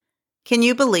Can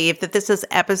you believe that this is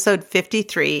episode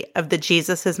 53 of the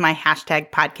Jesus is my hashtag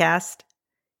podcast?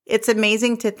 It's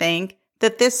amazing to think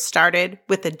that this started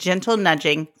with a gentle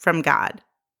nudging from God.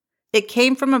 It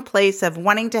came from a place of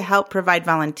wanting to help provide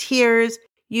volunteers,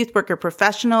 youth worker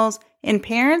professionals, and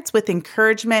parents with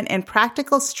encouragement and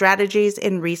practical strategies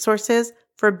and resources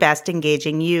for best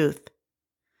engaging youth.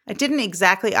 I didn't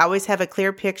exactly always have a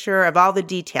clear picture of all the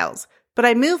details, but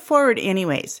I moved forward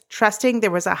anyways, trusting there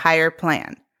was a higher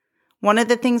plan. One of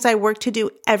the things I work to do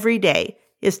every day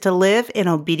is to live in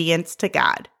obedience to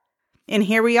God. And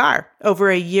here we are,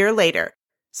 over a year later.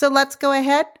 So let's go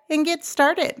ahead and get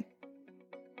started.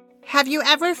 Have you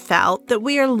ever felt that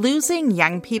we are losing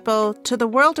young people to the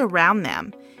world around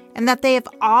them, and that they have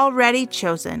already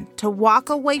chosen to walk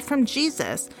away from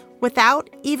Jesus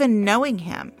without even knowing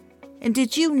him? And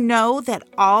did you know that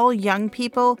all young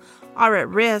people are at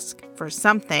risk for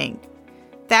something?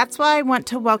 That's why I want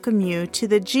to welcome you to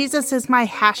the Jesus is my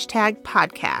hashtag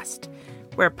podcast,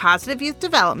 where positive youth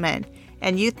development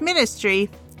and youth ministry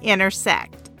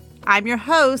intersect. I'm your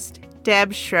host,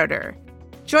 Deb Schroeder.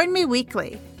 Join me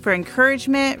weekly for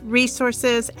encouragement,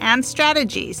 resources, and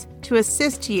strategies to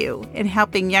assist you in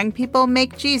helping young people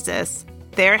make Jesus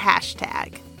their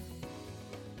hashtag.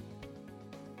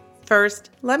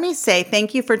 First, let me say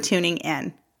thank you for tuning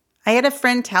in. I had a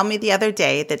friend tell me the other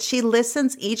day that she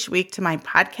listens each week to my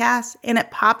podcast and it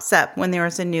pops up when there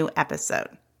is a new episode.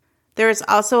 There is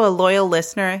also a loyal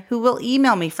listener who will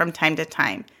email me from time to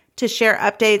time to share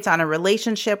updates on a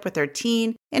relationship with her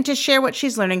teen and to share what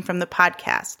she's learning from the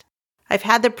podcast. I've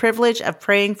had the privilege of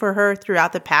praying for her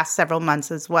throughout the past several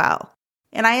months as well.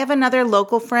 And I have another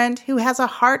local friend who has a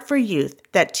heart for youth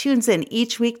that tunes in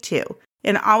each week too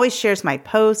and always shares my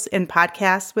posts and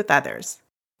podcasts with others.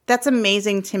 That's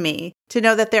amazing to me to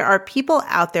know that there are people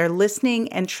out there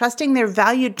listening and trusting their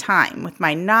valued time with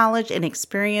my knowledge and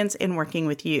experience in working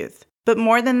with youth. But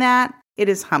more than that, it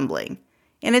is humbling.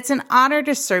 And it's an honor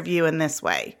to serve you in this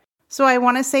way. So I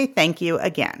want to say thank you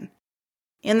again.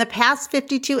 In the past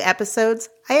 52 episodes,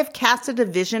 I have casted a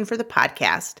vision for the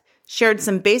podcast, shared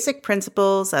some basic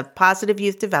principles of positive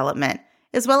youth development,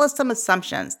 as well as some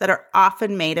assumptions that are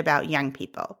often made about young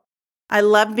people. I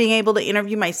loved being able to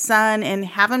interview my son and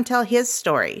have him tell his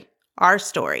story, our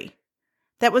story.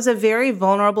 That was a very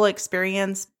vulnerable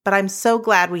experience, but I'm so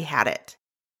glad we had it.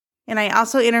 And I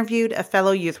also interviewed a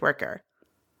fellow youth worker.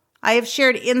 I have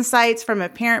shared insights from a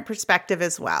parent perspective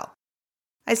as well.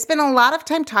 I spent a lot of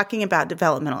time talking about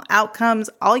developmental outcomes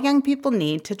all young people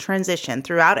need to transition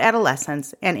throughout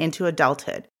adolescence and into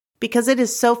adulthood, because it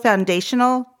is so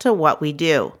foundational to what we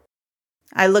do.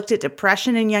 I looked at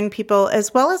depression in young people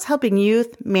as well as helping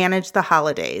youth manage the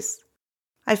holidays.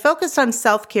 I focused on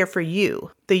self-care for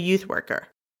you, the youth worker.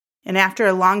 And after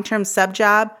a long-term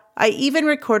sub-job, I even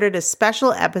recorded a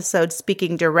special episode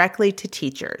speaking directly to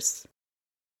teachers.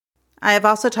 I have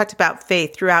also talked about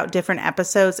faith throughout different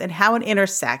episodes and how it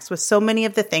intersects with so many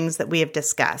of the things that we have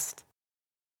discussed.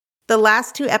 The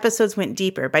last 2 episodes went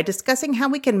deeper by discussing how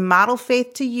we can model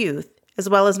faith to youth, as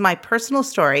well as my personal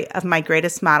story of my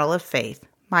greatest model of faith,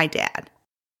 my dad.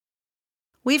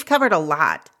 We've covered a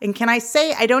lot, and can I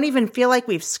say I don't even feel like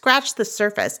we've scratched the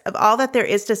surface of all that there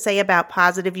is to say about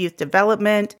positive youth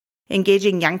development,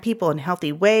 engaging young people in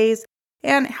healthy ways,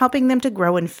 and helping them to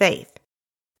grow in faith.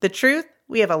 The truth,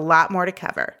 we have a lot more to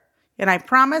cover, and I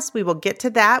promise we will get to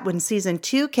that when Season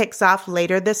 2 kicks off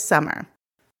later this summer.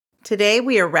 Today,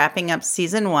 we are wrapping up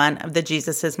Season 1 of the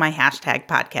Jesus is my hashtag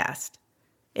podcast.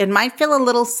 It might feel a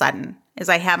little sudden, as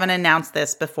I haven't announced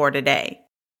this before today.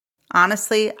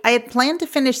 Honestly, I had planned to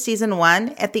finish Season 1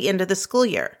 at the end of the school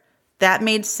year. That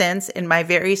made sense in my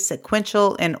very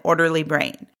sequential and orderly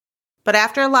brain. But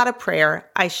after a lot of prayer,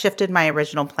 I shifted my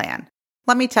original plan.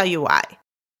 Let me tell you why.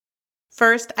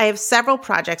 First, I have several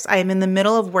projects I am in the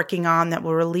middle of working on that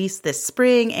will release this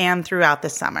spring and throughout the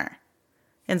summer.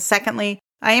 And secondly,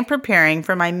 I am preparing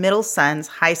for my middle son's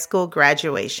high school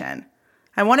graduation.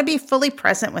 I want to be fully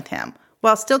present with him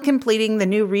while still completing the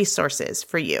new resources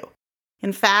for you.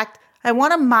 In fact, I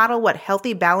want to model what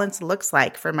healthy balance looks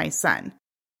like for my son.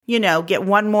 Get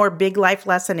one more big life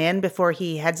lesson in before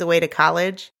he heads away to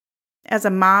college. As a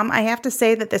mom, I have to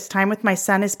say that this time with my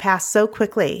son has passed so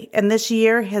quickly, and this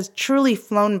year has truly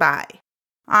flown by.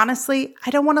 Honestly, I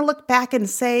don't want to look back and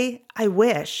say, I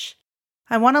wish.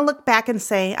 I want to look back and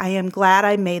say, I am glad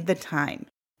I made the time.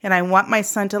 And I want my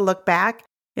son to look back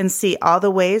and see all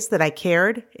the ways that I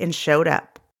cared and showed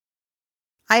up.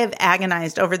 I have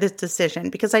agonized over this decision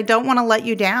because I don't want to let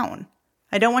you down.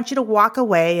 I don't want you to walk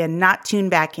away and not tune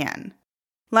back in.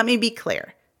 Let me be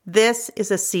clear. This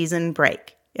is a season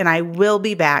break, and I will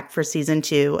be back for Season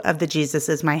 2 of the Jesus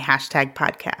is my hashtag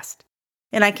podcast.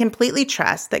 And I completely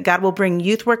trust that God will bring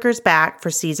youth workers back for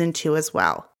season 2 as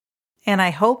well. And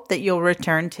I hope that you'll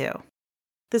return too.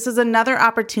 This is another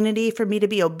opportunity for me to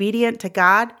be obedient to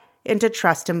God and to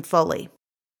trust Him fully.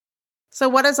 So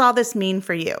what does all this mean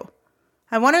for you?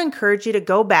 I want to encourage you to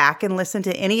go back and listen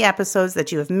to any episodes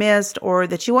that you have missed or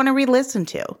that you want to re-listen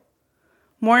to.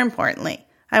 More importantly,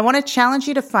 I want to challenge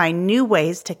you to find new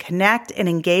ways to connect and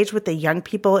engage with the young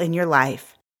people in your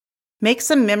life. Make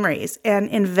some memories and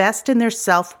invest in their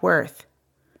self-worth.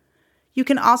 You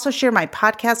can also share my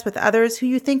podcast with others who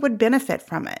you think would benefit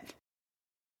from it.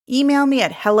 Email me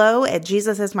at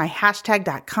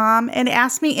hello@jesusismyhashtag.com and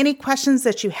ask me any questions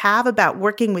that you have about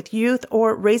working with youth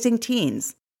or raising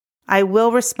teens. I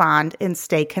will respond and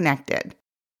stay connected.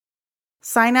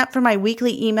 Sign up for my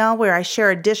weekly email where I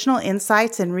share additional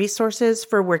insights and resources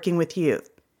for working with youth.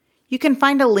 You can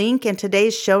find a link in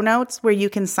today's show notes where you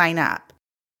can sign up.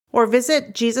 Or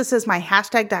visit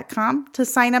jesusismyhashtag.com to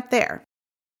sign up there.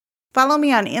 Follow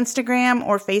me on Instagram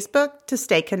or Facebook to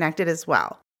stay connected as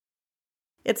well.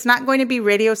 It's not going to be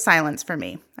radio silence for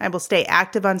me. I will stay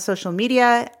active on social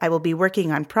media, I will be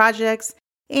working on projects,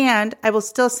 and I will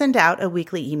still send out a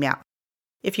weekly email.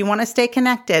 If you want to stay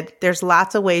connected, there's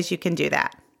lots of ways you can do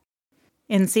that.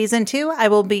 In season 2, I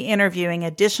will be interviewing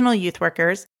additional youth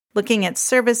workers, looking at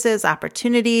services,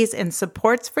 opportunities, and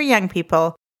supports for young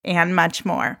people, and much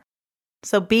more.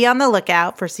 So be on the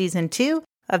lookout for season 2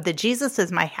 of the Jesus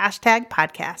is My Hashtag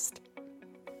podcast.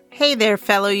 Hey there,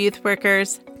 fellow youth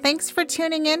workers. Thanks for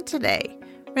tuning in today.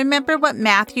 Remember what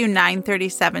Matthew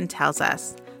 9:37 tells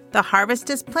us. The harvest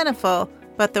is plentiful,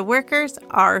 but the workers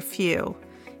are few.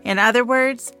 In other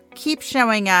words, keep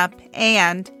showing up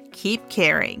and keep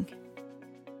caring.